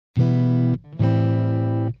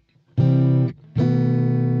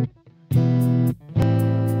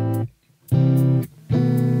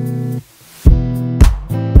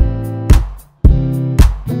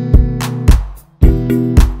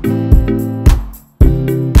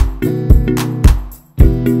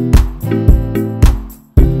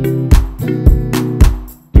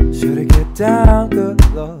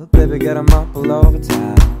baby, get 'em up all over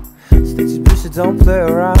town. Stitches, bushes, don't play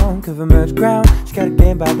around. Cover merge ground, she got a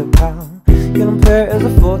game by the pound. Get 'em play as a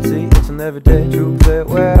 40, it's an everyday true play it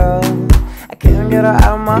well. I can't get her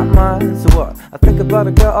out of my mind, so what? I think about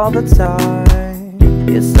a girl all the time.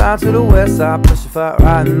 It's time to the west side, push a fight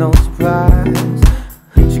right, no surprise.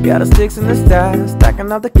 She got her sticks in the stash,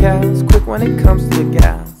 stacking up the cash, quick when it comes to the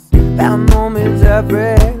gas. That moment's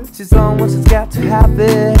average, she's on what she's got to have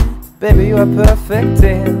it. Baby, you are perfect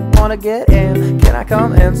in, wanna get in, can I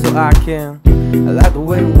come in so I can? I like the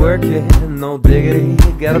way you work it, no diggity,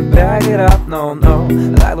 gotta bag it up, no, no.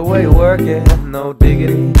 I like the way you work it, no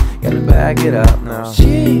diggity, gotta bag it up now.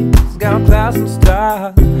 She's got class and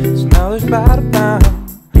style, she knows by the pound.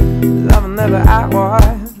 Love will never act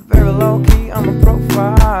wide, very low key on my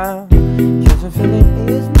profile. Cause your feeling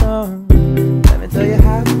is known, let me tell you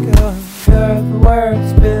how it goes. Curve the words,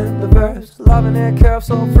 spin the verse, loving it curve,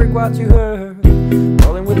 so freak what you heard.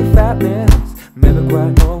 Rolling with the fatness, never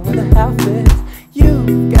quite know where the half is. You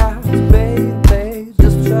got to pay,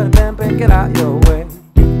 just try to bend and get out your way.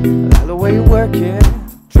 I like the way you work it,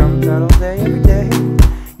 drum tight all day, every day.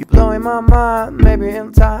 You blowing my mind, maybe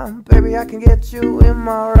in time, baby I can get you in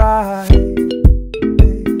my ride.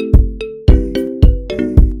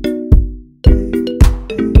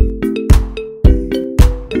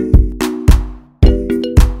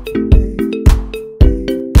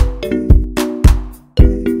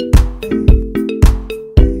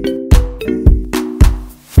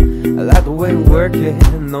 I like the way you work it,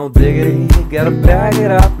 no diggity, gotta bag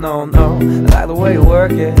it up, no, no. I like the way you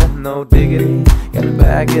work it, no diggity, gotta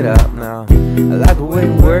bag it up now. I like the way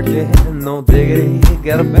you work it, no diggity,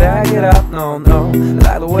 gotta bag it up, no, no. I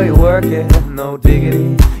like the way you work it, no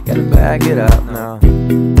diggity, gotta bag it up now.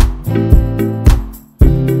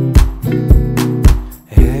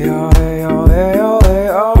 Hey yo, hey yo, hey yo, hey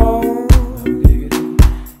yo.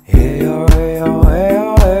 Hey yo, hey yo, hey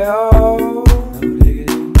yo, hey yo.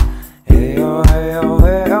 Hey yo, hey yo,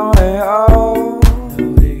 hey yo, hey yo.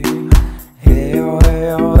 Hey yo, hey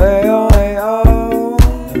yo, hey yo, hey yo.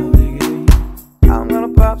 I'm gonna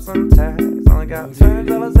pop some tags, only got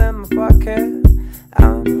 $20 in my pocket.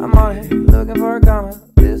 I'm on it, looking for a comment.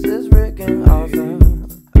 This is Rick and awesome.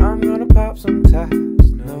 I'm gonna pop some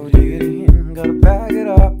tags, no diggity, gotta bag it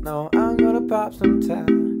up, no. I'm gonna pop some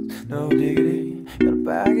tags, no diggity, gotta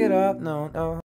bag it up, no, no.